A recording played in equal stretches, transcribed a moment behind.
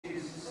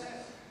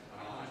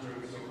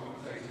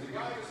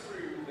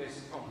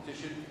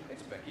competition,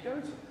 it's Becky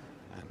Doty.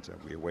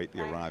 And we await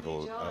the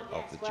arrival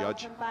of the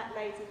judge,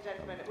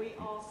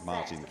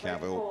 Martin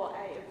Cavill,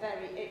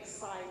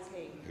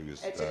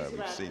 who's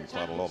we've seen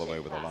quite a lot of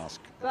over the last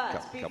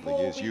couple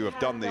of years. You have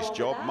done this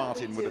job.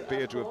 Martin would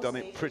appear to have done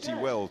it pretty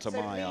well to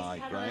my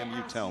eye. Graham,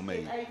 you tell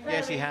me.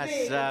 Yes, he has.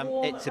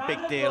 It's a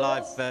big deal.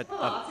 I've had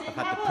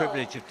the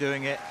privilege of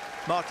doing it.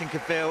 Martin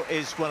Cavill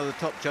is one of the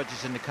top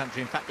judges in the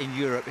country. In fact, in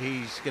Europe,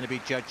 he's going to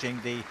be judging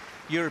the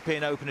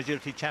European Open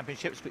Agility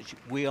Championships, which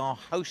we are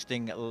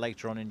hosting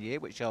later on in the year,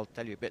 which I'll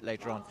tell you a bit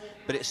later on.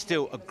 But it's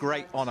still a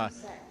great honour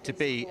to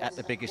be at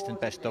the biggest and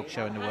best dog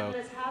show in the world.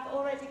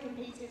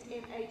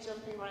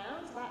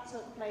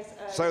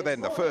 So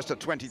then, the first of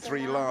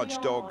 23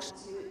 large dogs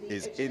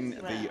is in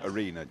the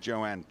arena.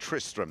 Joanne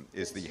Tristram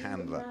is the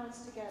handler.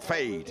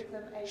 Fade,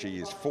 she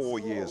is 4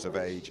 years of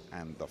age,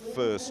 and the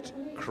first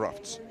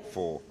Crufts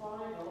for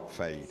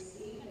Fade.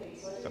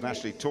 And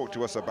Ashley, talk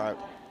to us about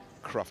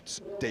Crufts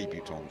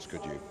debutants,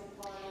 could you?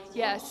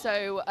 Yeah,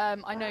 so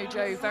I know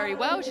Jo very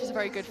well. She's a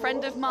very good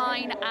friend of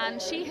mine,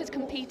 and she has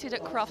competed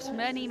at Crufts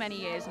many, many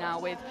years now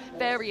with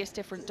various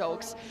different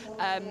dogs.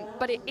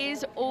 But it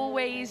is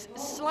always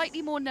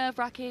slightly more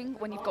nerve-wracking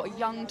when you've got a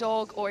young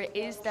dog or it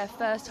is their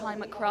first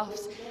time at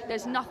Crufts.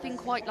 There's nothing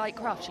quite like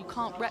Crufts. You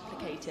can't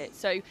replicate it.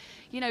 So,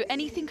 you know,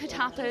 anything could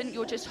happen.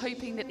 You're just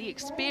hoping that the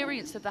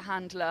experience of the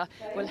handler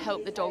will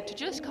help the dog to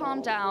just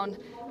calm down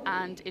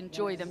and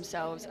enjoy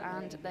themselves,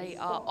 and they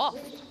are off.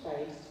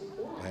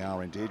 They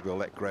are indeed. We'll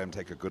let Graham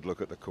take a good look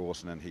at the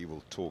course, and then he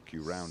will talk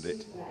you round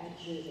it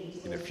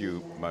in a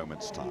few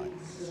moments' time.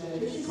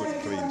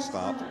 Good clean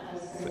start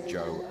for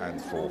Jo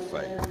and for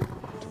Faye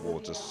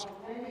towards us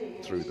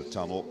through the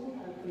tunnel.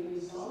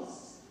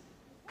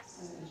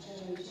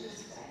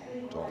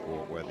 Dog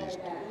walk where these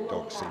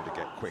dogs seem to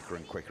get quicker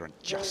and quicker, and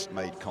just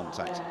made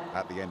contact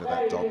at the end of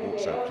that dog walk.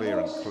 So clear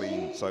and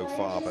clean so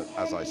far, but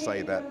as I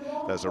say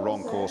that, there's a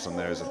wrong course and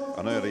there's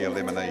an early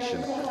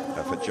elimination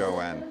for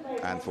Joanne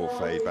and for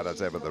Fade, but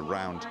as ever the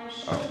round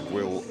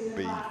will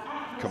be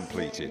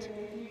completed.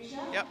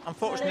 Yep,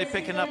 unfortunately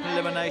picking up an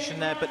elimination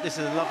there, but this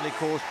is a lovely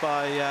course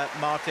by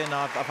Martin.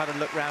 I've had a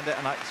look around it,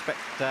 and I expect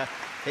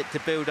it to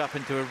build up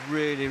into a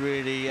really,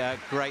 really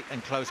great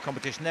and close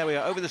competition. There we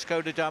are, over the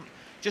Skoda jump.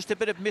 Just a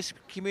bit of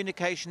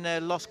miscommunication there,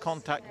 lost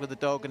contact with the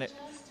dog, and it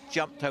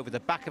jumped over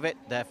the back of it,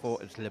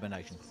 therefore it's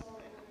elimination.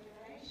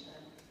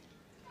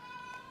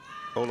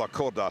 Ola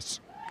Kordas,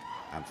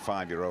 and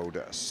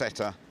 5-year-old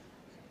setter,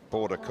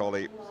 border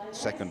collie,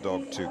 second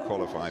dog to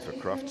qualify for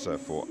Crufts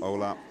for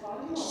Ola,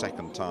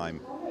 second time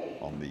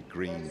on the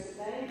green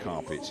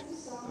carpet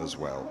as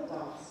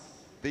well.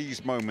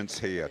 These moments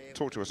here,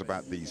 talk to us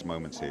about these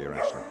moments here,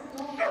 Ashley.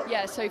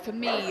 Yeah, so for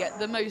me,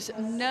 the most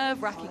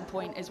nerve-wracking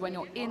point is when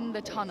you're in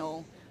the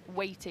tunnel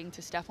waiting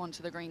to step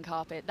onto the green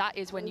carpet. That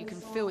is when you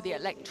can feel the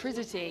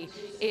electricity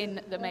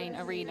in the main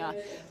arena.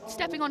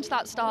 Stepping onto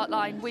that start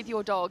line with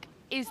your dog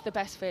is the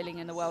best feeling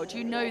in the world.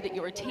 You know that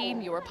you're a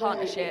team, you're a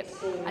partnership,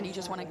 and you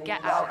just want to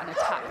get out and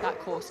attack that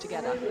course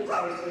together.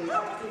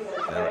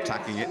 They're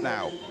attacking it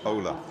now,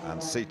 Ola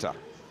and Sita.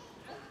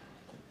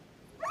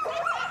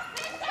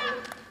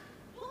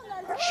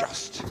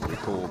 Just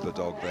recalled the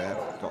dog there,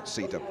 got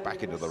Sita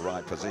back into the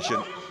right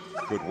position.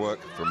 Good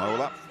work from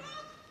Ola.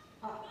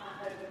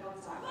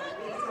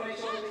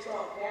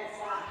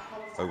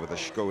 Over the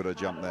Skoda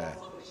jump there,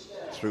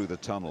 through the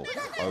tunnel,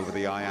 over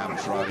the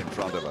IAMs right in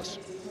front of us.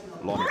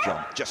 Long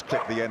jump, just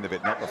clipped the end of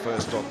it, not the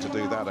first dog to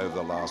do that over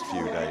the last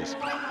few days.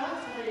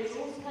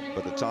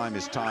 But the time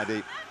is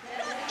tidy.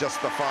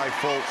 Just the 5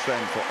 faults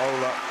then for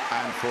Ola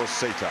and for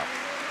Sita.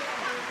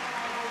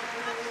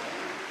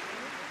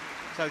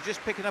 So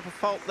just picking up a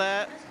fault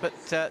there, but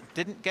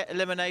didn't get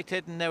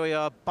eliminated, and there we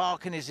are,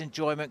 barking his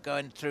enjoyment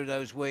going through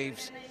those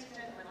weaves.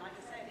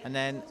 And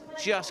then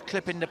just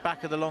clipping the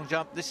back of the long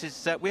jump. This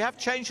is, we have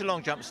changed the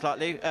long jump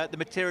slightly. The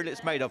material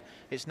it's made of,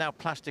 it's now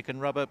plastic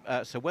and rubber.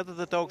 So whether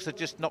the dogs are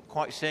just not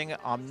quite seeing it,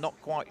 I'm not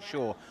quite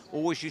sure.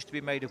 Always used to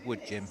be made of wood,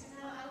 Jim.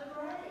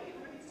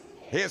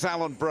 Here's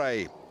Alan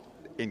Bray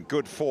in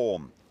good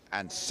form,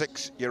 and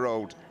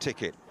 6-year-old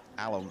Ticket.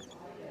 Alan,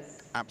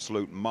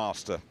 absolute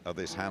master of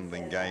this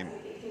handling game.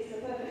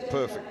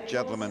 Perfect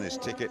gentleman is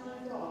Ticket.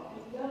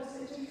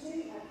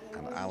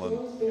 And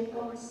Alan,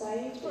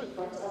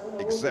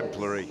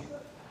 exemplary.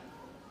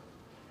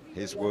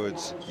 His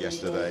words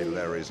yesterday,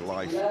 there is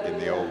life in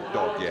the old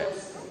dog yet.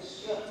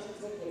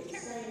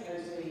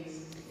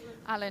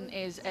 Alan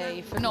is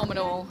a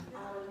phenomenal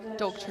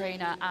dog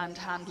trainer and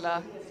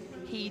handler.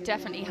 He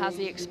definitely has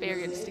the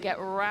experience to get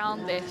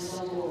around this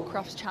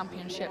Crufts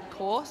Championship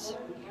course.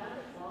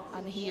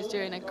 And he is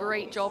doing a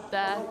great job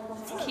there,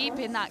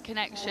 keeping that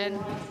connection.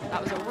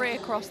 That was a rear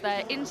cross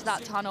there into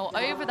that tunnel,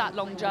 over that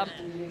long jump.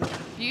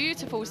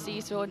 Beautiful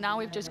seesaw. Now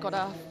we've just got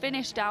to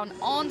finish down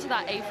onto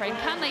that A-frame.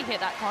 Can they hit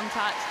that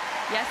contact?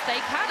 Yes, they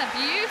can. A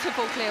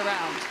beautiful clear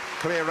round.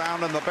 Clear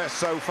round and the best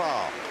so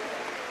far.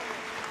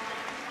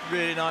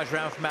 Really nice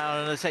round from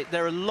Alan, and I say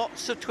there are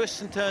lots of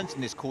twists and turns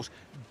in this course,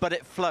 but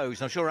it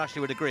flows. I'm sure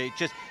Ashley would agree.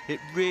 It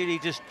really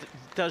just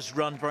does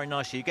run very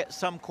nicely. You get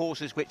some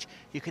courses which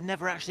you can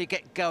never actually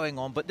get going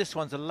on, but this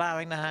one's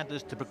allowing the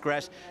handlers to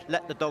progress,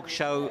 let the dogs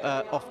show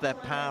off their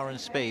power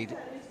and speed.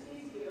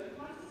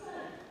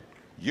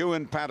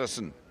 Ewan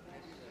Patterson,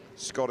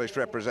 Scottish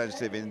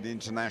representative in the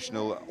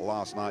international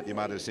last night, you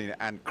might have seen it,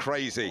 and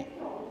Crazy,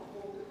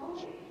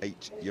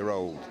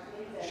 8-year-old.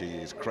 She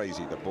is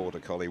Crazy, the Border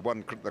Collie.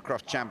 Won the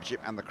Crufts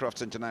Championship and the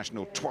Crufts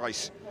International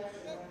twice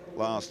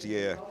last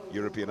year.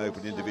 European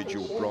Open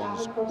individual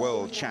bronze,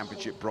 World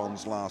Championship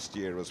bronze last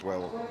year as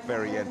well.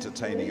 Very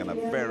entertaining and a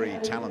very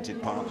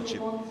talented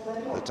partnership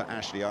that,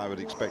 Ashley, I would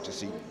expect to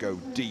see go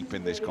deep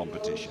in this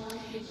competition.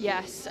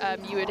 Yes,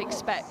 you would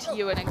expect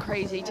Ewan and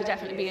Crazy to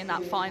definitely be in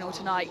that final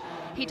tonight.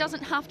 He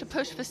doesn't have to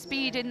push for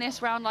speed in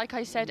this round, like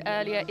I said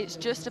earlier. It's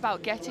just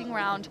about getting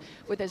round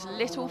with as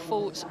little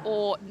faults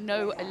or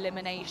no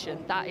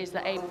elimination. That is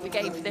the aim of the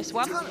game for this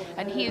one,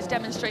 and he is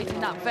demonstrating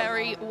that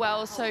very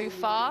well so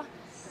far.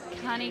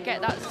 Can he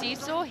get that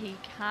seesaw? He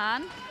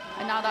can.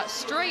 And now that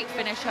straight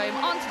finish home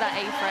onto that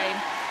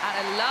A-frame,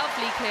 and a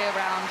lovely clear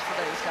round for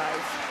those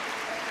guys.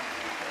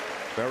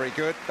 Very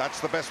good. That's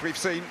the best we've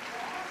seen.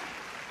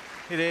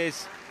 It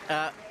is.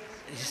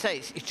 As you say,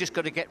 it's just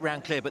got to get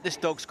round clear, but this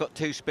dog's got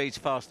two speeds,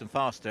 fast and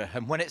faster,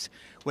 and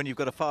when you've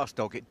got a fast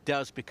dog, it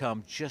does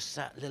become just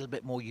that little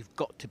bit more. You've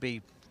got to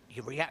be,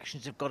 your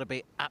reactions have got to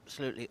be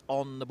absolutely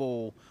on the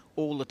ball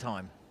all the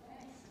time.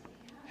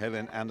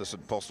 Helen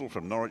Anderson-Postel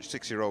from Norwich,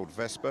 6-year-old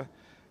Vesper,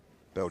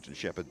 Belgian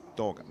Shepherd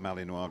dog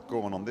Malinois.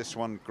 Go on this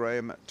one,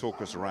 Graham,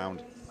 talk us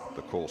around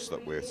the course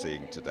that we're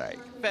seeing today.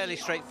 Fairly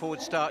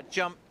straightforward start,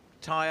 jump,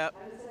 tyre,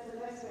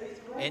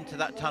 into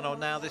that tunnel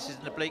now. This is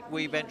an oblique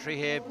weave entry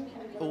here.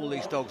 All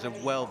these dogs are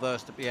well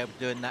versed to be able to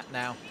doing that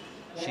now.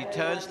 She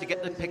turns to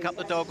pick up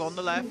the dog on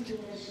the left.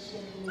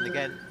 And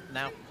again,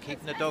 now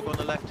keeping the dog on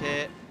the left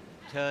here,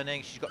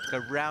 turning. She's got to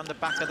go round the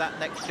back of that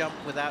next jump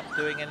without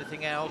doing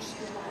anything else.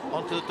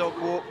 Onto the dog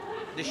walk.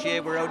 This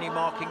year we're only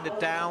marking the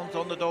downs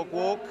on the dog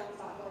walk.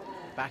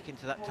 Back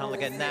into that tunnel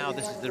again. Now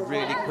this is the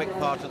really quick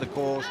part of the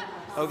course.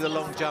 Over the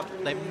long jump,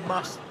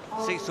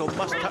 seesaw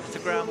must touch the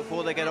ground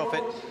before they get off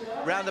it.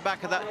 Round the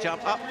back of that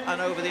jump, up and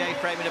over the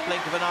A-frame in a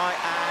blink of an eye,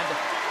 and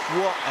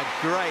what a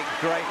great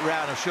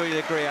round. I'm sure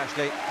you'd agree,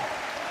 Ashley.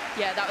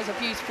 Yeah, that was a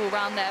beautiful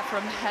round there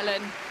from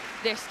Helen.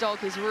 This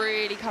dog is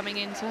really coming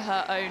into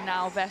her own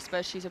now,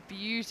 Vesper. She's a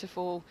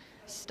beautiful,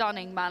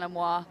 stunning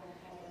Malinois.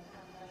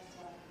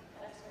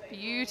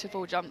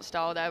 Beautiful jump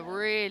style there,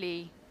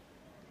 really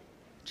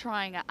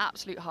trying her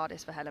absolute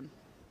hardest for Helen.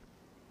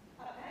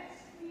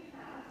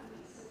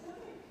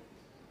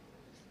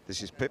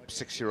 This is Pip,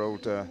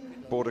 6-year-old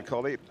Border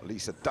Collie.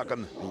 Lisa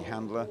Duggan, the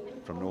handler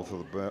from north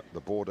of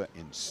the border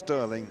in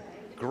Stirling.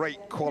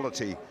 Great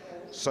quality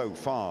so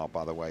far,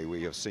 by the way,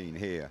 we have seen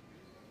here.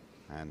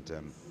 And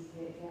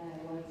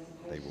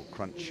they will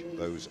crunch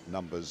those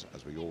numbers,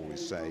 as we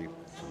always say,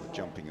 from the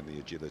jumping and the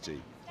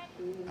agility.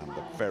 And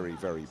the very,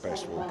 very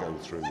best will go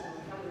through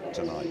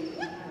tonight.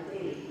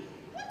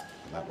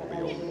 And that will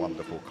be a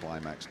wonderful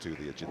climax to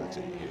the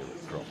agility here at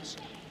Crufts.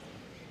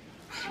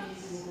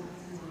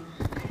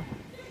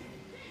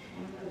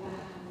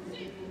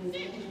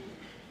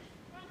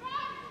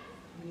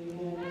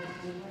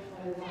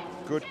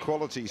 Good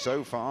quality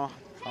so far,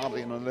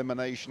 hardly an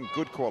elimination,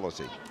 good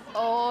quality.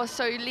 Oh,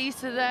 so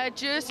Lisa there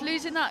just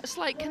losing that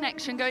slight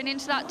connection going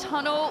into that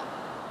tunnel.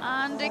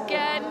 And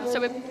again, so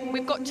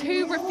we've got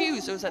 2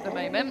 refusals at the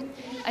moment.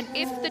 And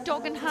if the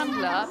dog and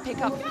handler pick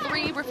up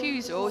 3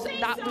 refusals,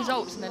 that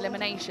results in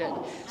elimination.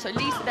 So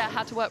Lisa there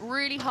had to work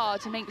really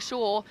hard to make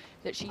sure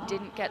that she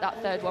didn't get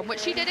that 3rd one, which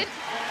she didn't.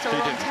 So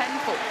we're on 10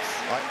 faults.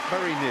 I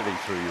very nearly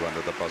threw you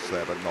under the bus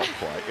there, but not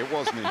quite. It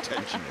wasn't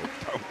intentional,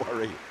 don't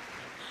worry.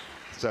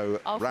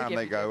 So round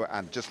they go,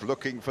 and just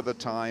looking for the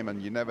time,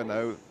 and you never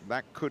know,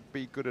 that could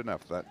be good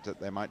enough that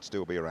they might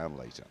still be around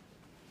later.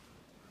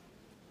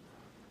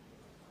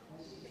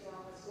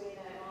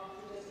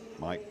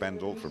 Mike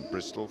Bendel from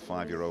Bristol,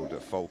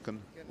 5-year-old Falcon,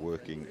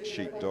 working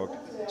sheepdog.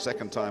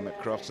 2nd time at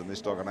Crufts, and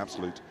this dog an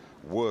absolute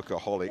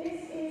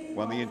workaholic.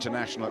 Won the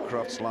international at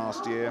Crufts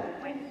last year,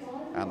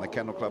 and the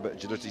Kennel Club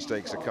Agility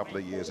Stakes a couple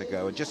of years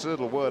ago. And just a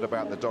little word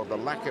about the dog. The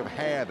lack of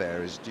hair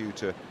there is due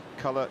to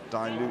colour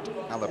dilute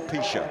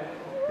alopecia.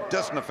 It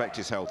doesn't affect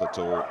his health at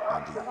all,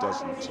 and he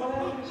doesn't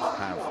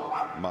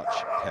have much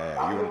hair.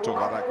 You want to talk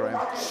about that, Graham?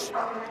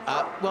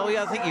 Well,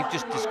 yeah, I think you've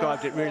just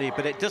described it really,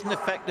 but it doesn't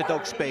affect the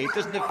dog's speed,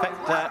 doesn't affect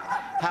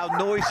how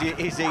noisy it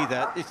is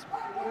either. This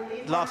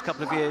last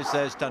couple of years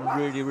has done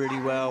really, really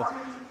well.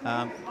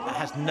 It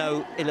has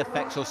no ill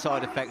effects or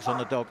side effects on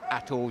the dog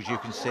at all, as you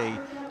can see.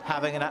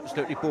 Having an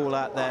absolutely ball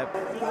out there.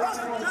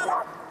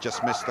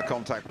 Just missed the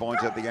contact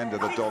point at the end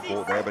of the dog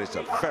walk there, but it's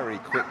a very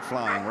quick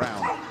flying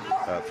round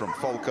from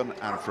Falcon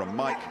and from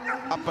Mike.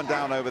 Up and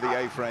down over the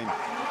A-frame,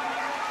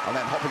 and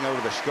then hopping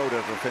over the Skoda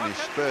to finish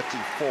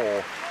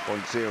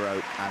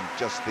 34.0, and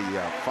just the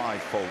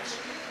 5 faults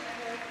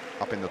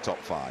up in the top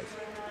 5.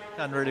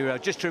 done really well.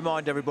 Just to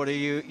remind everybody,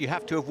 you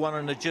have to have won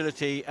an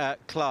agility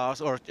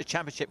class or a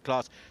championship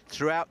class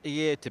throughout the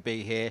year to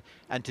be here,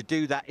 and to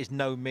do that is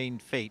no mean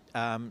feat.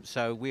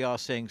 So we are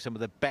seeing some of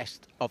the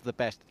best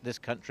this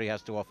country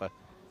has to offer.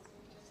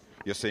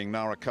 You're seeing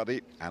Nara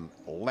Cuddy and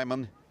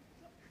Lemon,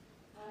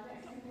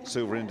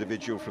 silver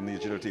individual from the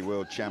Agility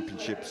World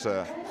Championships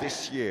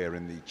this year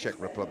in the Czech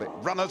Republic.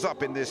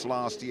 Runners-up in this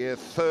last year,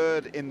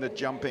 third in the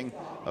jumping,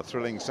 a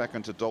thrilling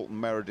second to Dalton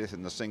Meredith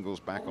in the singles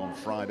back on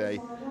Friday.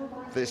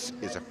 This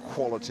is a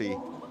quality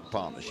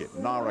partnership,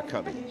 Nara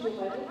Cuddy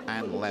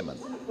and Lemon.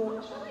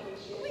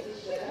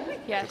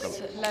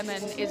 Yes,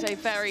 Lemon is a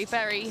very,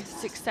 very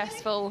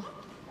successful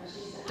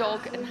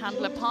dog and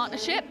handler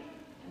partnership.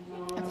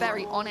 A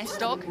very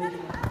honest dog.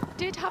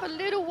 Did have a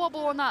little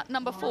wobble on that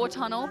number 4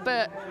 tunnel,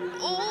 but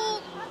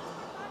oh,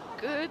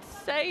 good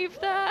save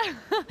there.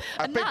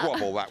 A big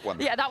wobble, that one.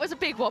 Yeah, that was a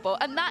big wobble,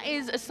 and that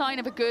is a sign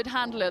of a good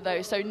handler,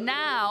 though. So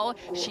now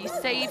she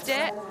saved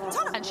it,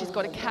 and she's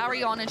got to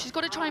carry on, and she's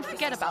got to try and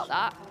forget about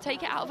that,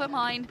 take it out of her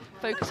mind,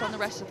 focus on the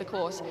rest of the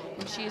course,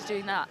 and she is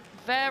doing that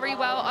very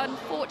well.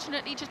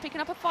 Unfortunately, just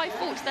picking up a 5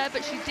 faults there,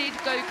 but she did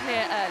go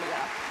clear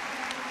earlier.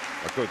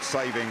 A good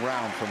saving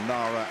round from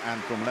Nara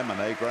and from Lemon,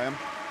 eh, Graham?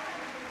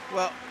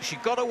 Well, she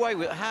got away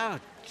with how,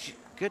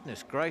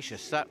 goodness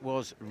gracious, that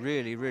was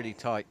really, really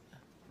tight.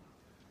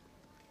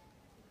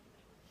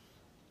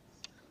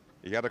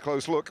 You had a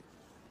close look.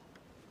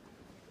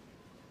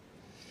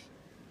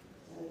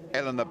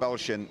 Eleanor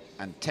Belshin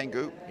and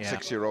Tengu,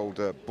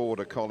 6-year-old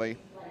border collie.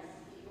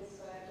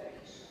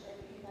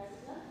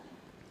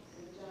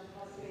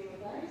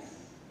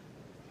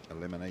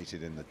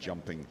 Eliminated in the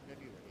jumping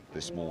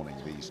this morning,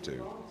 these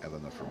two.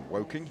 Eleanor from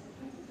Woking,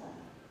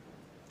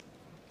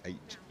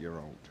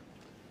 8-year-old.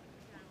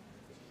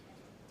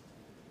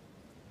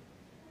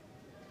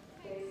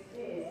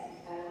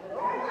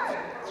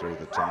 Through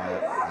the tyre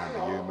and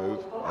the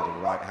U-move,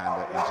 little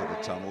right-hander into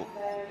the tunnel.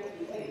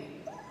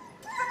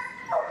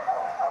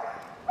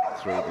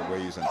 Through the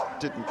weaves and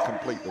didn't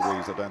complete the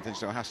weaves, I don't think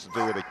so. Has to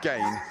do it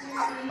again,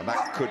 and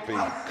that could be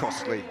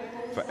costly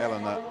for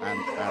Eleanor and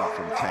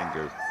from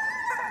Tengu.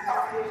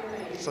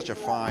 Such a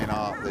fine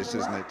art, this,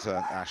 isn't it,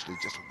 Ashley?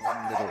 Just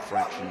one little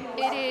fraction.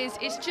 It is.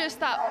 It's just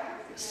that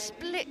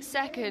split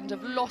second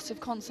of loss of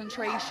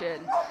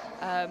concentration,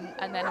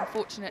 and then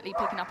unfortunately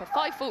picking up a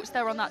 5 faults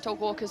there on that dog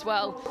walk as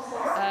well.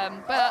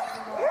 But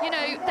you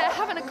know, they're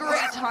having a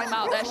great time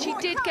out there. She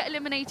did get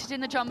eliminated in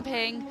the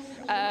jumping,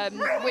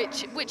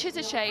 which is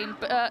a shame,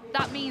 but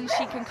that means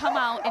she can come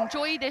out,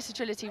 enjoy this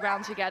agility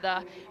round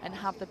together, and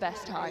have the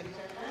best time.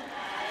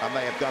 And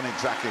they have done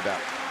exactly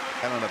that.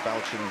 Eleanor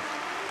Belchin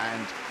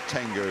and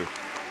Tengu.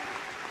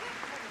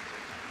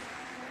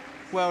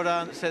 Well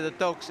done. So the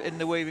dog's in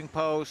the weaving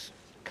poles,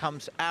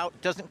 comes out,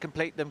 doesn't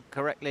complete them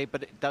correctly,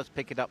 but it does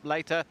pick it up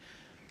later.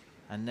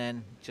 And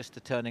then just the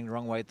turning the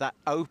wrong way. That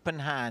open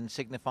hand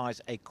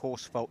signifies a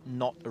course fault,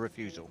 not a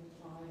refusal.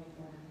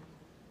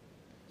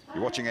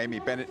 You're watching Amy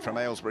Bennett from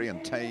Aylesbury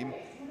and Tame.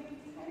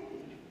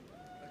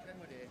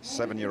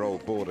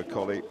 7-year-old border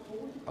collie.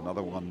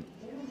 Another one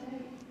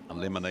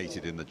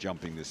eliminated in the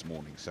jumping this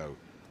morning. So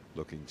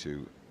looking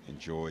to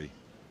enjoy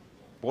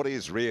what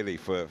is really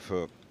for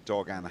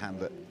dog and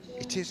handler,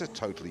 it is a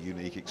totally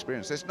unique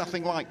experience. There's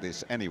nothing like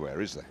this anywhere,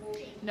 is there?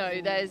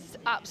 No, there's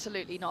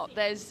absolutely not.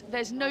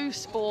 There's no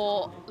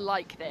sport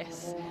like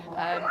this.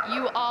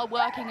 You are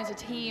working as a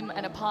team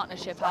and a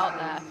partnership out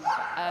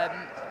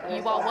there.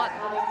 You are one,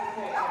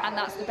 and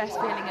that's the best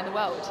feeling in the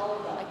world.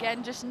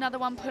 Again, just another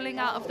one pulling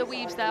out of the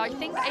weaves there. I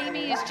think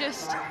Amy is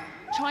just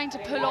trying to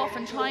pull off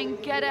and try and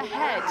get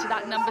ahead to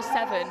that number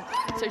 7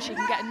 so she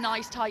can get a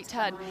nice tight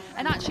turn.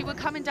 And actually we're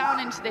coming down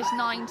into this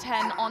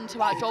 9-10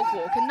 onto our dog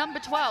walk, and number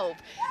 12,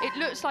 it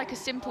looks like a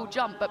simple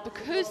jump, but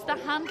because the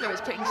handler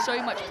is putting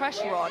so much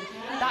pressure on,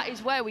 that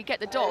is where we get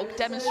the dog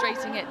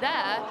demonstrating it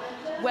there,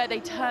 where they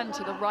turn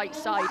to the right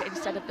side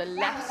instead of the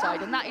left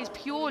side, and that is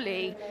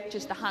purely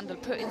just the handler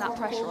putting that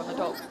pressure on the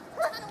dog.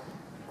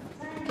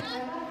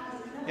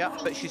 Yeah,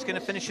 but she's going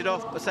to finish it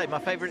off. I say my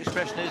favourite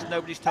expression is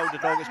nobody's told the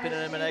dog it's been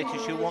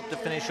eliminated. She'll want to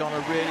finish on a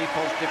really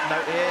positive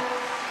note here,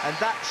 and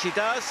that she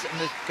does,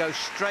 and goes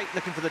straight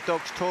looking for the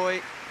dog's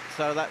toy.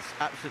 So that's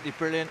absolutely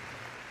brilliant.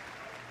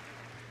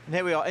 And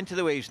here we are into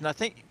the weaves, and I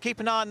think keep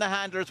an eye on the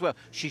handler as well.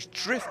 She's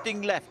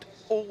drifting left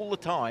all the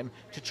time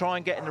to try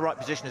and get in the right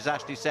position, as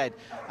Ashley said,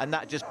 and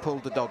that just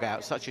pulled the dog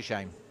out. Such a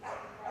shame.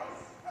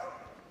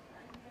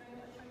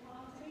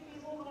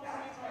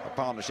 A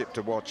partnership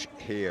to watch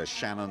here,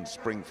 Shannon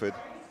Springford.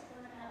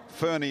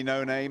 Fernie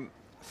No Name,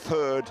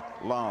 3rd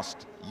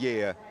last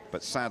year,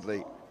 but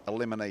sadly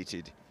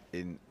eliminated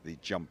in the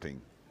jumping.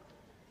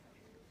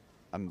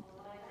 And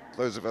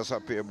those of us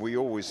up here, we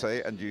always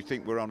say, and you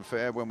think we're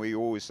unfair when we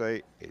always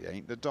say, it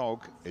ain't the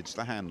dog, it's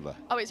the handler.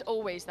 Oh, it's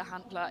always the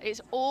handler.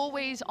 It's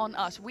always on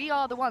us. We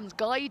are the ones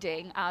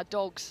guiding our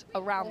dogs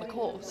around the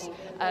course.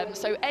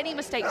 So any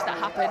mistakes that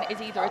happen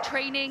is either a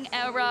training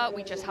error,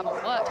 we just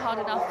haven't worked hard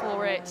enough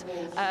for it,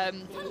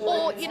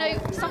 or, you know,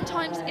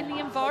 sometimes in the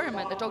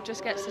environment, the dog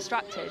just gets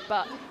distracted,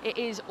 but it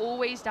is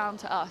always down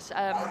to us.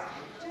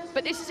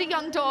 But this is a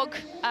young dog.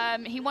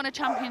 He won a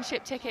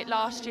championship ticket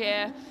last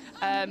year,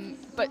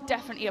 but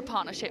definitely a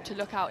partnership to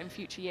look out in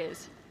future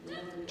years.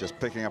 Just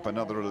picking up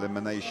another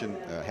elimination,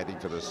 heading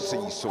for the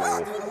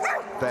seesaw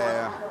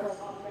there.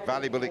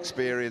 Valuable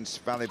experience,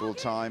 valuable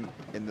time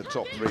in the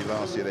top 3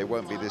 last year. They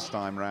won't be this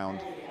time round.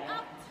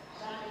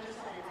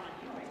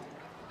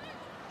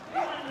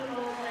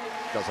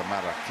 Doesn't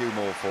matter, a few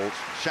more faults.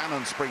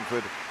 Shannon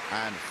Springford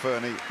and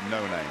Fernie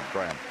No Name.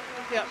 Graham.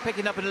 Yeah,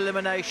 picking up an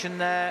elimination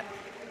there.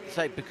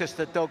 Say because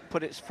the dog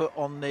put its foot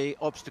on the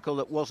obstacle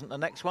that wasn't the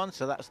next one,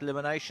 so that's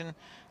elimination.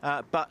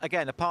 But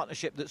again, a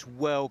partnership that's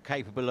well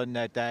capable in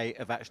their day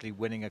of actually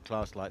winning a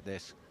class like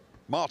this.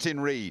 Martin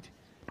Reed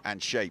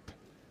and Shape,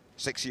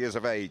 6 years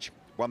of age,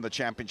 won the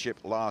championship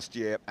last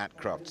year at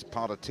Crufts,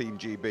 part of Team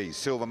GB,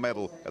 silver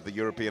medal at the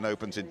European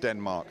Opens in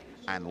Denmark,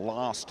 and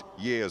last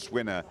year's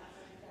winner.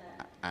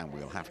 And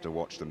we'll have to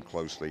watch them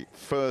closely.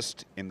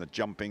 First in the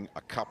jumping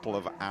a couple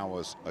of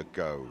hours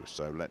ago.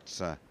 So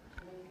let's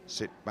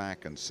sit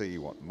back and see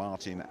what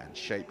Martin and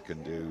Shape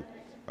can do.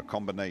 A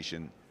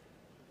combination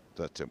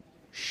that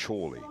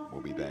surely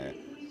will be there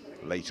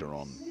later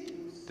on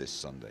this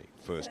Sunday.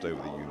 First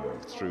over the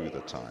U-move, through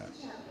the tyre.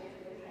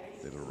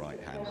 Little right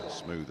hander,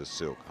 smooth as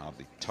silk,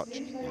 hardly touched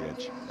the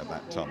edge of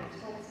that tunnel.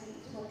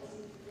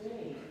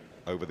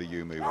 Over the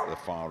U-move at the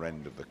far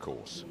end of the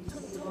course.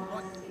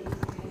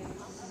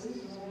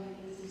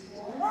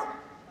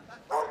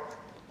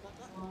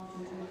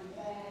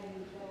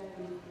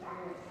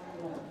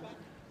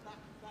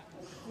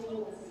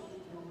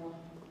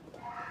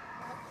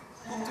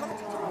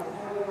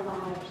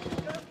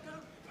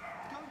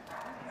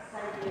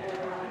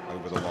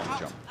 Over the long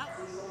jump.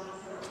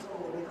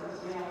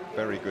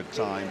 Very good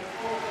time.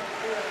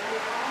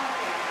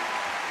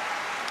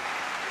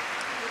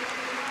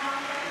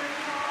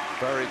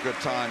 Very good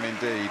time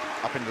indeed,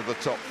 up into the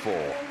top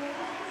 4.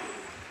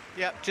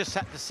 Yeah, just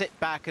had to sit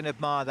back and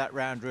admire that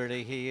round,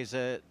 really. He's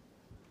a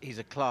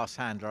class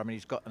handler. I mean,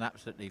 he's got an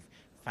absolutely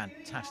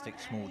fantastic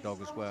small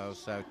dog as well.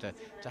 So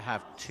to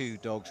have 2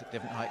 dogs at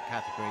different height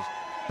categories,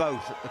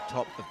 both at the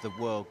top of the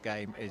world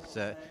game,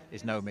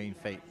 is no mean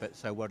feat. But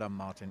so well done,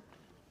 Martin.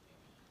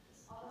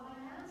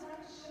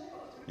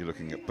 You're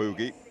looking at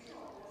Boogie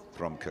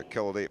from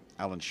Kirkcaldy.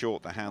 Alan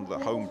Short, the handler,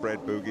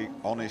 homebred Boogie,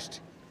 honest,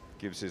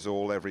 gives his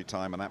all every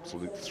time, an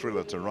absolute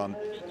thriller to run.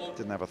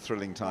 Didn't have a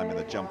thrilling time in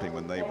the jumping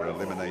when they were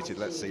eliminated.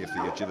 Let's see if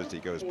the agility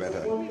goes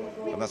better.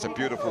 And that's a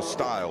beautiful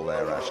style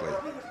there, Ashley.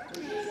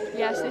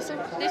 Yes,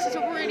 this is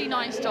a really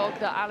nice dog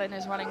that Alan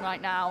is running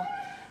right now.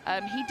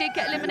 He did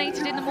get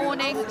eliminated in the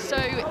morning, so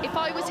if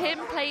I was him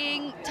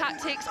playing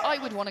tactics, I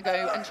would want to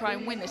go and try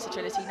and win this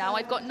agility. Now,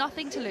 I've got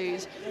nothing to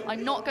lose.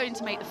 I'm not going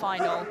to make the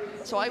final,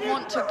 so I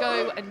want to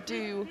go and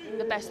do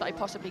the best that I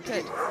possibly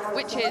could,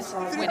 which is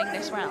winning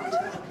this round.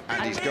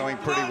 And he's going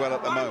pretty well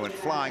at the moment,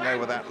 flying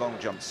over that long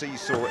jump.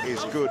 Seesaw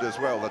is good as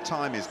well. The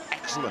time is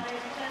excellent.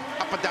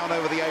 Up and down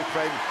over the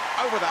A-frame,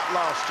 over that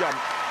last jump.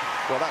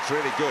 Well, that's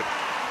really good.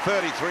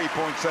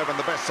 33.7,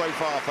 the best so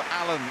far for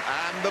Alan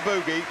and the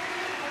Boogie.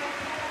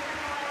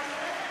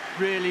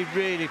 Really,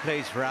 really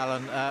pleased for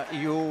Alan.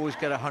 You always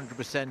get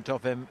 100%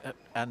 of him,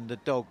 and the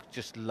dog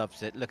just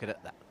loves it. Look at it,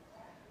 that.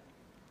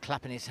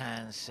 Clapping his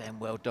hands, saying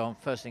well done.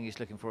 First thing he's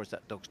looking for is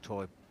that dog's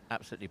toy.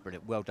 Absolutely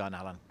brilliant. Well done,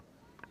 Alan.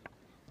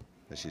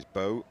 This is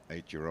Bo,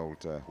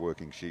 8-year-old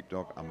working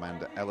sheepdog.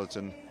 Amanda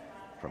Ellerton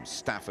from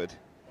Stafford.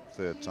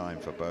 3rd time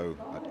for Bo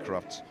at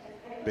Crufts.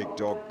 Big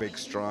dog, big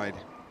stride,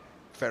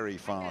 very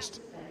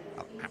fast,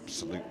 and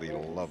absolutely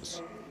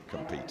loves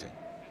competing.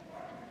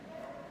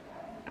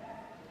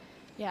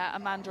 Yeah,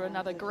 Amanda,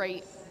 another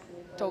great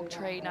dog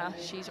trainer.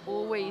 She's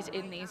always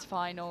in these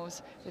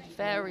finals with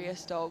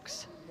various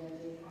dogs.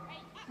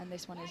 And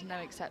this one is no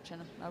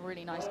exception. A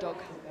really nice dog.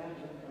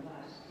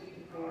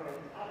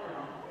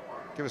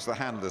 Give us the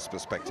handler's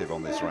perspective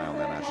on this round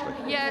then,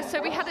 Ashley. Yeah,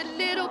 so we had a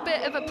little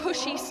bit of a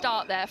pushy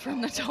start there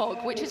from the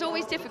dog, which is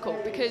always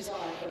difficult because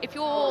if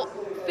you're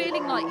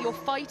feeling like you're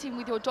fighting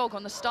with your dog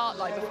on the start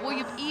line before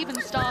you've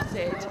even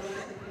started,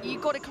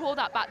 you've got to claw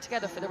that back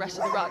together for the rest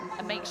of the run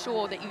and make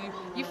sure that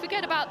you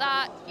forget about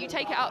that, you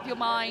take it out of your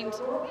mind,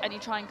 and you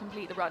try and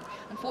complete the run.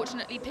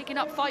 Unfortunately, picking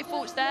up 5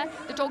 faults there,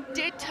 the dog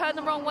did turn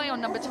the wrong way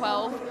on number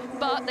 12,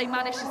 but they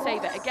managed to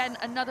save it. Again,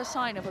 another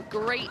sign of a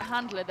great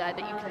handler there,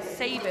 that you can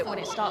save it when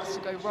it starts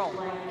to go wrong.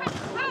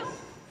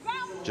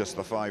 Just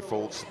the 5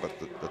 faults, but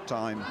the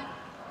time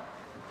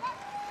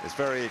is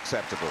very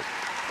acceptable.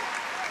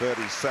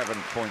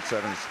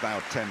 37.7 is now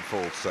 10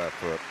 faults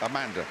for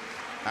Amanda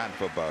and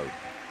for Bo.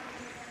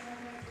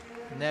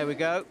 And there we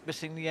go,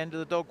 missing the end of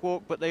the dog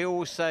walk, but they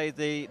always say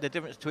the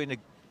difference between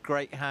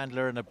great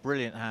handler and a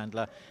brilliant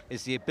handler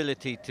is the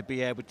ability to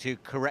be able to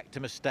correct a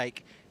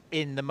mistake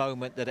in the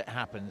moment that it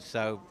happens.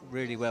 So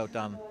really well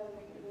done.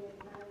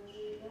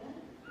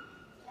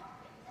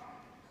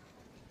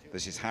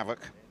 This is Havoc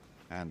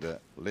and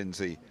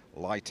Lindsay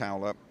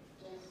Lightowler,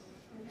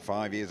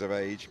 5 years of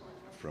age,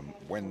 from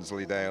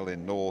Wensleydale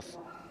in North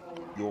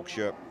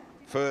Yorkshire.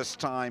 First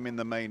time in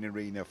the main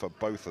arena for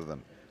both of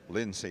them,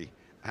 Lindsay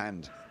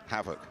and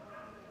Havoc.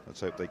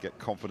 Let's hope they get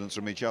confidence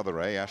from each other,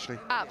 eh, Ashley?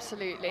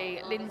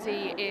 Absolutely.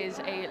 Lindsay is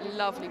a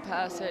lovely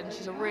person.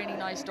 She's a really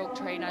nice dog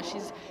trainer.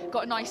 She's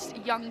got a nice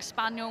young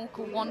spaniel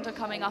called Wanda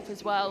coming up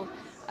as well.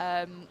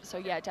 So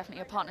yeah,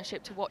 definitely a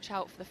partnership to watch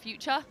out for the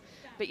future.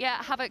 But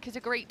yeah, Havoc is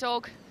a great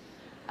dog.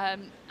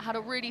 Had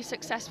a really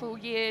successful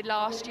year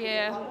last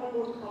year,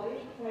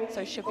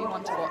 so should be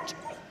one to watch.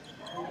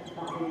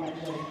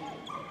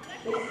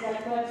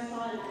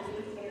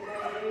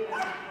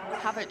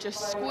 Havoc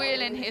just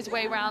squealing his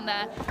way around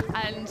there,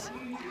 and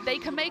they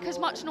can make as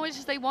much noise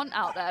as they want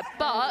out there,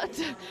 but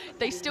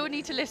they still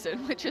need to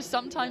listen, which is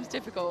sometimes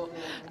difficult,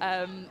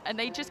 and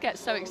they just get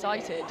so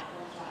excited.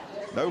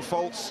 No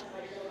faults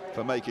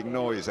for making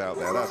noise out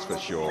there, that's for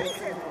sure.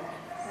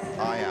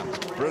 I am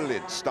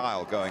brilliant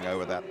style going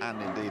over that,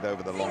 and indeed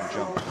over the long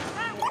jump.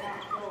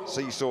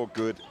 Seesaw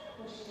good,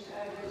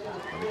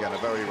 and again a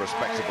very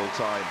respectable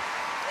time,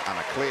 and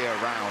a clear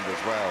round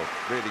as well.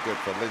 Really good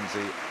for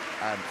Lindsay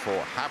and for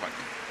Havoc.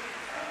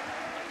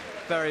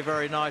 Very,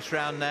 very nice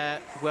round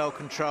there, well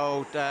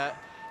controlled.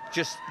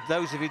 Just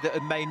those of you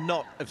that may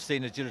not have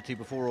seen agility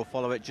before or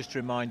follow it, just to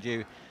remind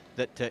you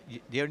that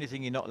the only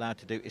thing you're not allowed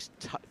to do is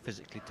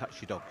physically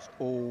touch your dog. It's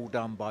all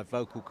done by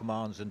vocal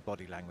commands and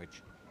body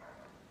language.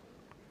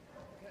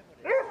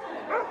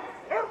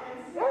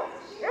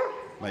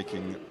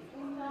 Making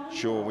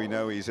sure we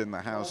know he's in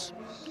the house.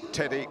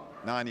 Teddy,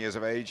 9 years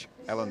of age.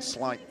 Ellen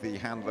Slight, the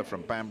handler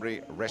from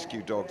Banbury,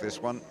 rescue dog this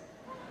one.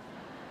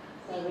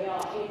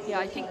 Yeah,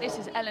 I think this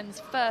is Ellen's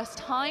first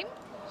time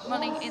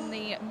running in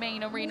the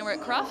main arena at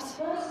Crufts.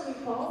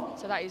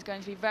 So that is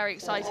going to be very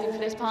exciting for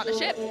this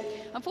partnership.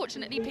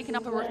 Unfortunately, picking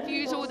up a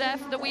refusal there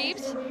for the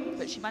weaves,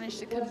 but she managed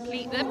to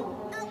complete them.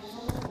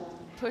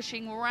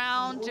 Pushing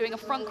around, doing a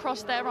front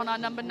cross there on our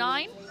number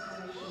 9.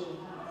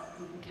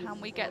 Can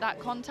we get that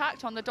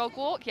contact on the dog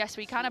walk? Yes,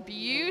 we can. A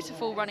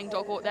beautiful running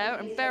dog walk there,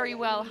 and very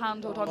well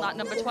handled on that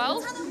number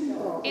 12.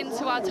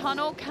 Into our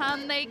tunnel.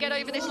 Can they get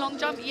over this long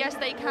jump? Yes,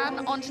 they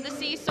can. Onto the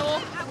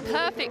seesaw.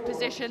 Perfect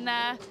position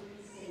there.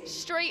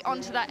 Straight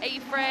onto that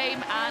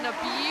A-frame, and a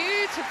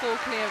beautiful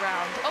clear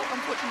round. Oh,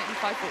 unfortunately,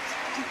 5 faults.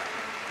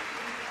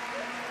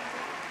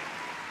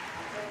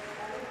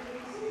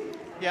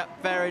 Yeah,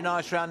 very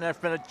nice round there.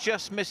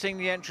 Just missing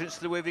the entrance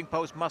to the weaving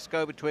post, must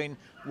go between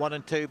 1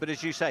 and 2. But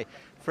as you say,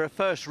 for a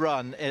first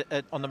run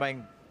on the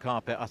main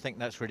carpet, I think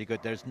that's really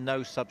good. There's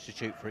no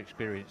substitute for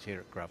experience here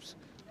at Crufts.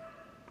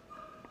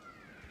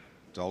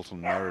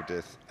 Dalton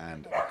Meredith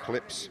and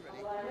Eclipse,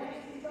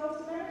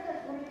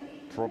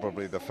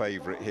 probably the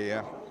favourite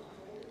here.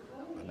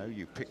 I know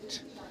you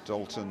picked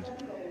Dalton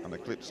and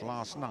Eclipse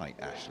last night,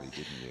 Ashley,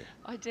 didn't you?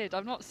 I did.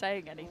 I'm not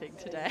saying anything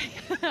today.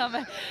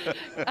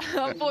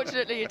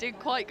 Unfortunately, it didn't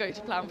quite go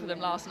to plan for them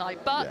last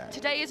night. But yeah,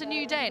 today is a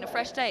new day and a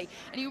fresh day.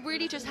 And you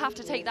really just have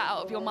to take that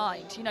out of your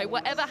mind. You know,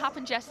 whatever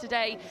happened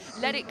yesterday,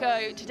 let it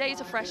go.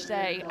 Today's a fresh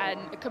day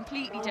and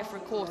completely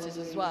different quarters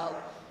as well.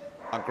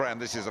 And Graham,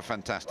 this is a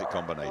fantastic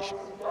combination.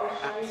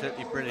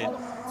 Absolutely brilliant.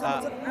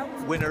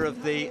 Winner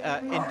of the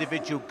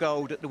individual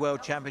gold at the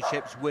World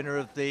Championships, winner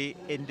of the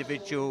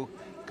individual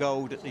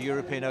gold at the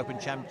European Open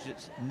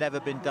Championships.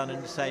 Never been done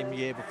in the same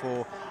year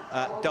before.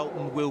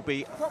 Dalton will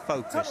be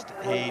focused.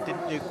 He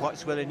didn't do quite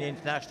so well in the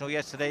international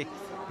yesterday,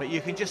 but you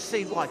can just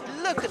see why.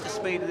 Look at the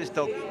speed of this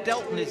dog.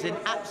 Dalton is in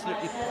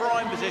absolutely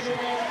prime position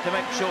to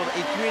make sure that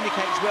he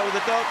communicates well with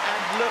the dog,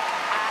 and look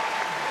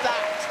at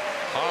that.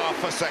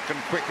 Half a second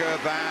quicker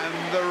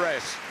than the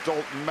rest,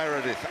 Dalton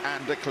Meredith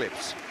and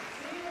Eclipse.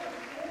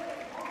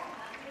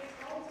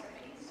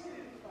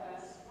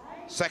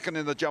 Second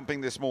in the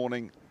jumping this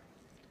morning,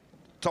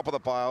 top of the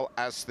pile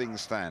as things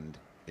stand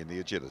in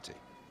the agility.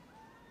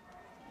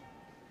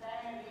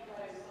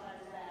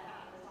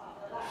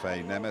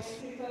 Faye Nemeth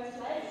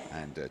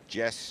and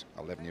Jess,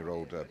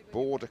 11-year-old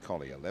Border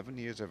Collie, 11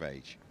 years of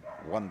age.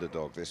 Wonder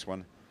dog, this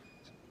one.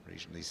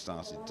 Recently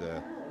started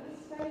a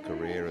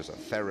career as a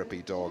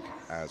therapy dog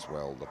as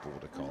well, the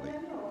Border Collie.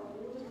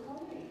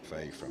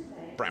 Faye from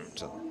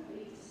Brampton.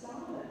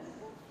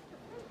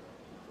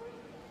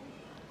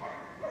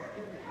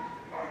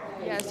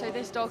 Yeah, so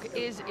this dog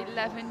is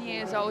 11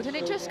 years old, and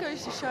it just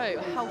goes to show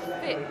how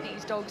fit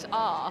these dogs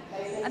are,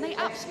 and they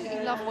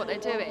absolutely love what they're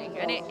doing.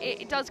 And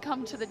it does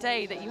come to the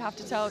day that you have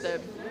to tell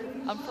them,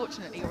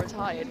 unfortunately, you're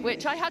retired,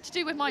 which I had to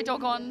do with my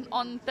dog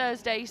on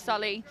Thursday,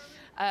 Sully.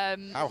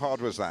 How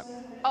hard was that?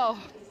 Oh,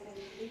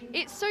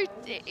 it's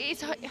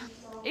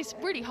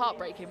really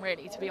heartbreaking,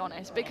 really, to be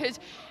honest, because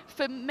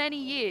for many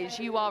years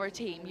you are a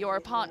team, you're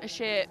a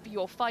partnership,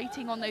 you're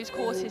fighting on those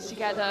courses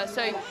together.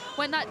 So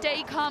when that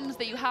day comes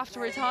that you have to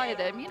retire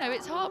them, you know,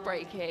 it's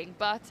heartbreaking.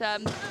 But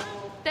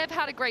they've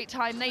had a great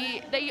time.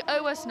 They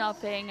owe us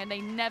nothing, and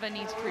they never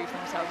need to prove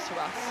themselves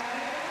to us.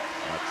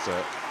 That's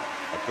a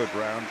good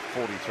round.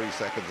 43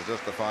 seconds is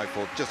just the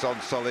 5-4, just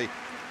on Solly.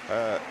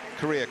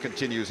 Career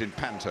continues in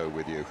Panto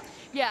with you.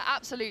 Yeah,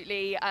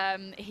 absolutely. I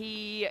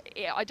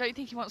don't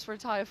think he wants to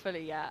retire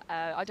fully yet.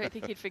 I don't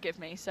think he'd forgive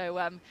me.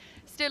 So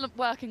still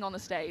working on the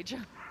stage.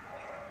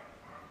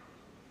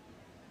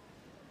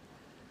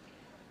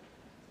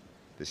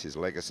 This is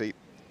Legacy.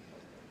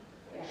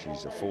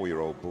 She's a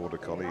 4-year-old border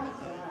collie,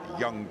 a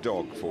young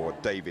dog for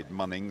David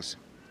Munnings.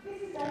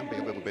 Can be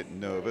a little bit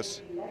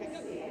nervous,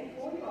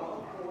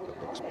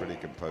 but looks pretty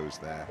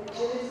composed there.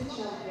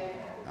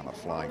 And a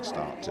flying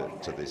start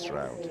to this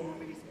round.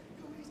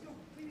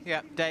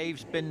 Yeah,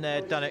 Dave's been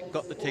there, done it,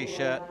 got the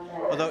T-shirt.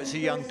 Although it's a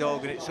young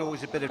dog and it's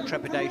always a bit of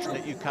trepidation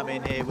that you come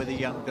in here with a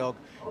young dog,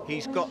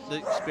 he's got the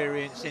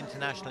experience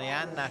internationally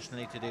and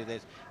nationally to do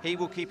this. He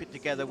will keep it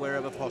together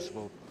wherever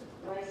possible.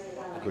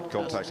 Good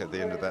contact at the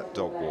end of that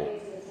dog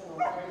walk.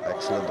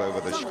 Excellent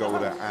over the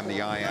shoulder and the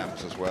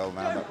IAMs as well.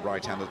 Now that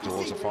right-handed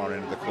towards the far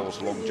end of the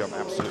course. Long jump,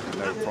 absolutely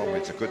no problem.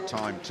 It's a good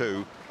time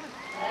too.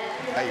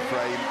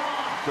 A-frame.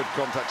 Good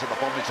contact at the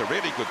bottom. It's a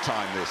really good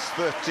time, this.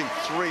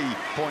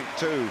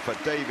 33.2 for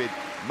David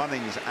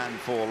Munnings and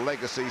for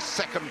Legacy.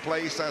 Second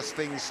place as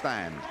things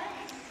stand.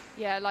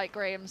 Yeah, like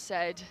Graham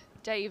said,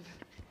 Dave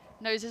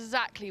knows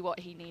exactly what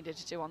he needed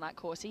to do on that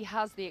course. He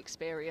has the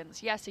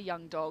experience. Yes, a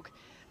young dog,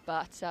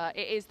 but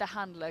it is the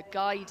handler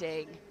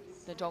guiding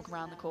the dog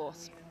around the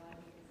course.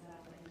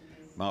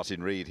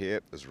 Martin Reed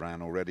here has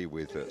ran already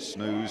with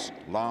Snooze.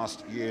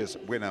 Last year's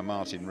winner,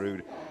 Martin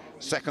Reed.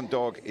 Second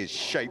dog is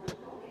Shape.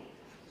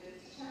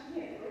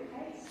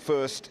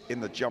 First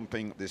in the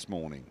jumping this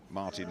morning,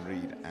 Martin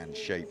Reed and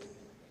Shape.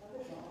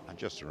 And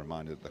just a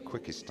reminder that the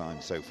quickest time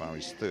so far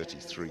is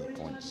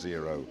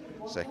 33.0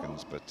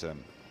 seconds, but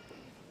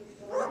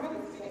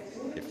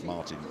if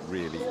Martin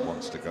really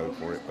wants to go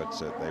for it, but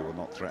they will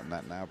not threaten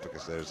that now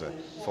because there's a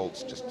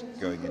fault just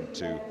going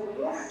into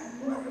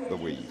the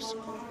weaves.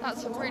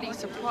 That's a really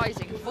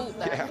surprising fault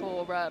there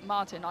for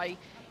Martin. I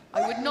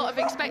would not have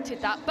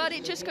expected that, but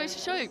it just goes to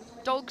show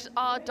dogs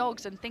are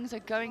dogs and things are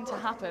going to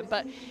happen.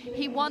 But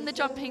he won the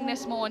jumping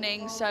this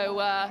morning, so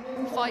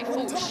 5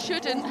 faults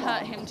shouldn't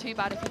hurt him too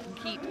bad if he can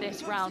keep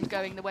this round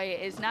going the way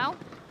it is now.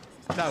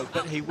 No,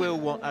 but he will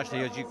want,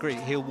 actually, as you agree,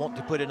 he'll want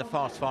to put in a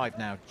fast 5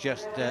 now.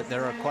 Just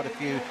there are quite a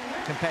few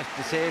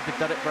competitors here who've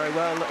done it very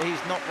well.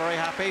 He's not very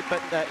happy,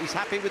 but he's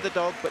happy with the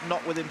dog, but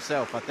not with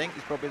himself, I think,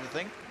 is probably the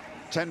thing.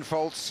 10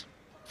 faults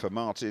for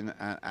Martin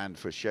and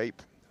for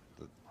Shape.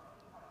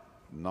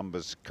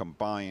 Numbers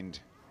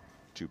combined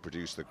to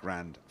produce the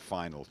grand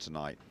final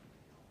tonight.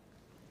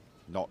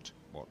 Not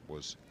what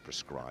was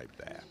prescribed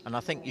there. And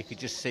I think you could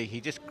just see he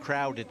just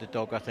crowded the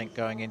dog, I think,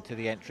 going into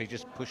the entry,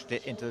 just pushed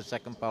it into the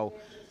second pole,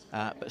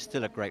 but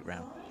still a great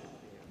round.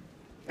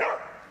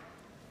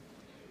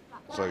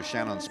 So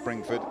Shannon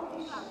Springford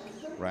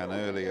ran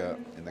earlier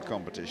in the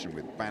competition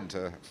with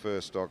Banter,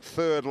 first dog,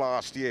 third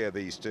last year,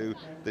 these two.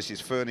 This is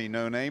Fernie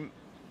No Name.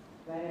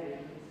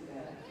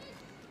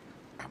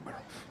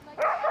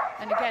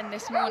 And again,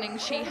 this morning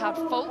she had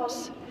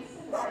faults,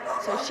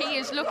 so she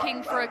is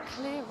looking for a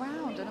clear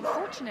round, and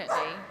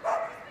unfortunately,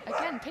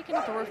 again, picking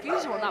up a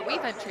refusal on that weave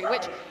entry,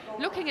 which,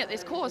 looking at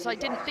this course, I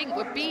didn't think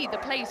would be the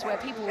place where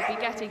people would be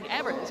getting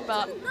errors,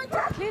 but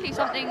clearly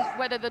something,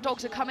 whether the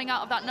dogs are coming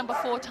out of that number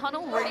 4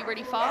 tunnel really,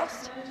 really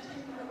fast,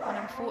 and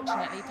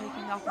unfortunately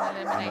picking up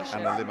an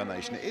elimination. An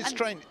elimination. It is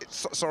strange,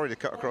 sorry to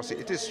cut across it,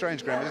 it is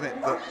strange, Graham, isn't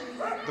it, that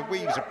the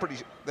weaves are pretty,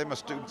 they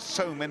must do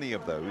so many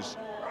of those.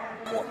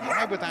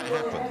 Why would that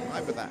happen?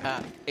 Why would that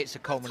happen? It's a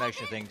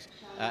culmination of things.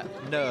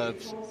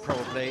 Nerves,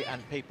 probably,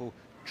 and people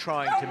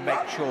trying to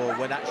make sure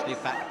when actually, in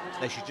fact,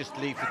 they should just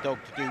leave the dog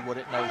to do what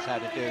it knows how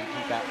to do and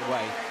keep out the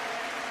way.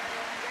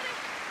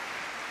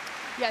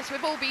 Yes,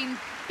 we've all been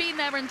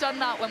there and done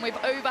that when we've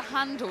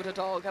overhandled a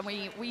dog and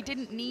we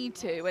didn't need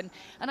to. And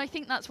I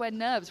think that's where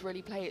nerves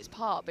really play its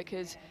part,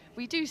 because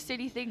we do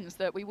silly things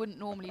that we wouldn't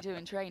normally do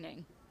in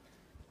training.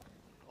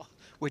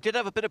 We did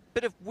have a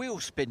bit of wheel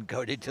spin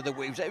going into the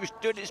weaves. It was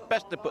doing its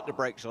best to put the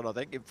brakes on, I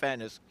think, in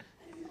fairness.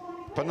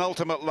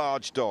 Penultimate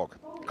large dog,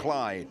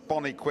 Clyde.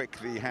 Bonnie Quick,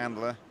 the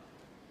handler,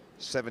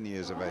 7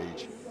 years of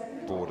age,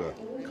 border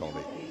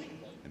collie.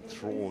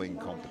 Enthralling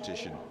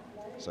competition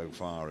so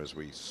far as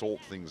we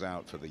sort things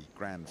out for the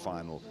grand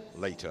final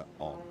later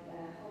on.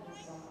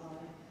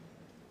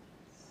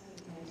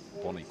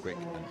 Bonnie Quick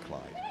and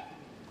Clyde.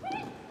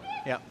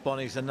 Yeah,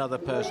 Bonnie's another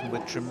person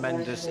with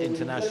tremendous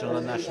international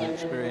and national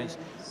experience.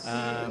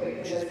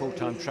 She's a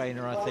full-time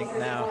trainer, I think,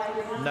 now.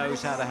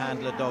 Knows how to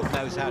handle a dog,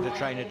 knows how to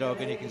train a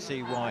dog, and you can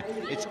see why.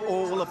 It's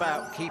all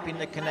about keeping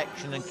the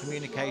connection and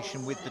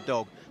communication with the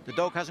dog. The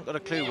dog hasn't got a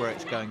clue where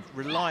it's going,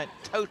 reliant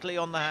totally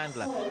on the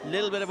handler. A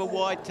little bit of a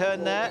wide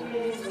turn there,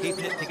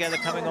 keeping it together,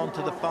 coming on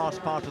to the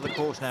fast part of the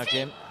course now,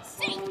 Jim.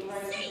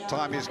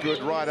 Time is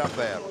good right up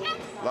there.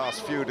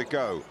 Last few to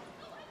go.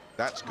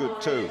 That's good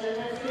too.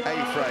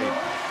 A-frame,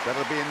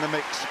 that'll be in the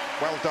mix.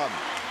 Well done.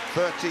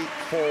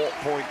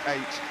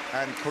 34.8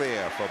 and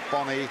clear for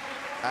Bonnie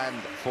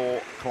and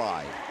for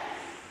Clyde.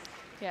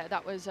 Yeah,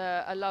 that was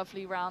a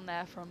lovely round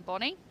there from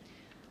Bonnie.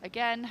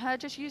 Again, her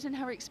just using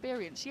her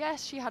experience.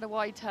 Yes, she had a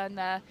wide turn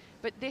there,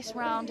 but this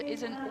round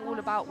isn't all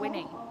about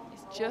winning.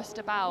 It's just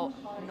about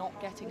not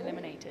getting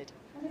eliminated.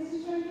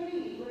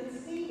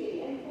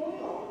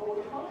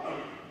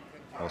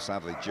 Well,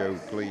 sadly, Joe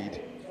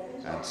Gleed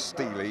and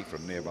Steely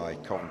from nearby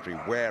Coventry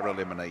were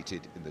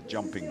eliminated in the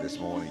jumping this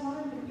morning.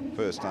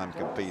 First time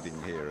competing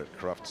here at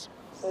Crufts.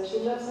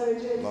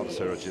 Loves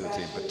her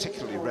agility and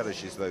particularly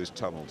relishes those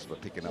tunnels for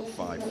picking up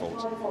 5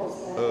 faults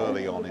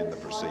early on in the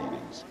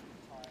proceedings.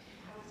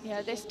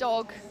 Yeah, this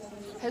dog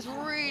has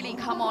really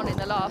come on in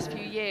the last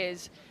few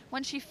years.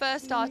 When she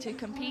first started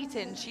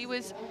competing, she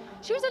was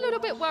a little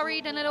bit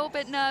worried and a little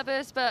bit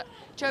nervous, but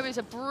Jo is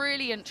a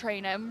brilliant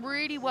trainer and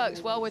really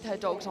works well with her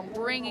dogs on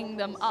bringing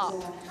them up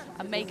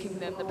and making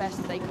them the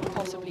best they could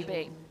possibly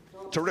be.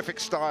 Terrific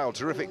style,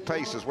 terrific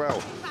pace as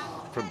well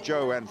from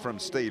Jo and from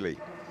Steely.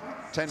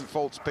 10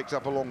 faults picked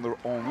up along the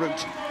en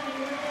route.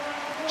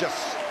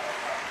 Just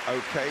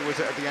okay, was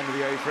it at the end of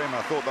the A-frame?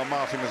 I thought that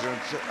Martin was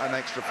an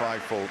extra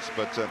 5 faults,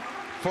 but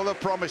full of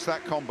promise,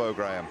 that combo,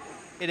 Graham.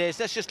 It is.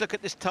 Let's just look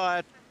at this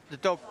tyre. The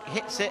dog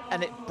hits it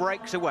and it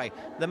breaks away.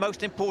 The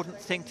most important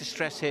thing to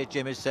stress here,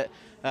 Jim, is that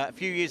a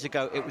few years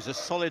ago it was a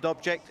solid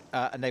object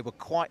and they were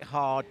quite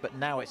hard, but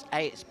now it's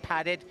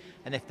padded,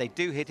 and if they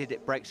do hit it,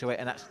 it breaks away,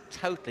 and that's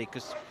totally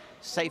because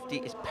safety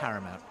is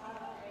paramount.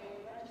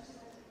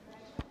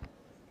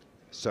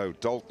 So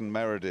Dalton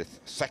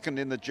Meredith, second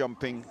in the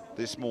jumping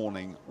this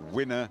morning,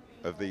 winner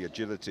of the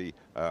agility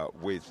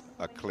with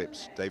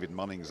Eclipse. David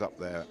Munning's up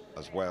there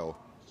as well.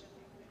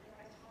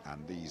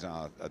 And these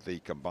are the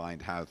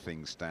combined how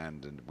things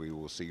stand, and we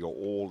will see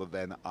all of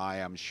them, I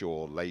am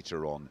sure,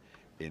 later on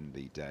in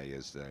the day,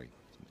 as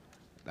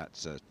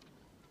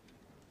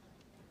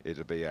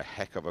it'll be a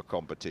heck of a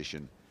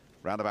competition.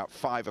 Round about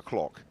 5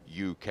 o'clock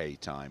UK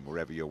time,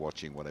 wherever you're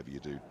watching, whatever you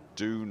do,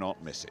 do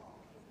not miss it.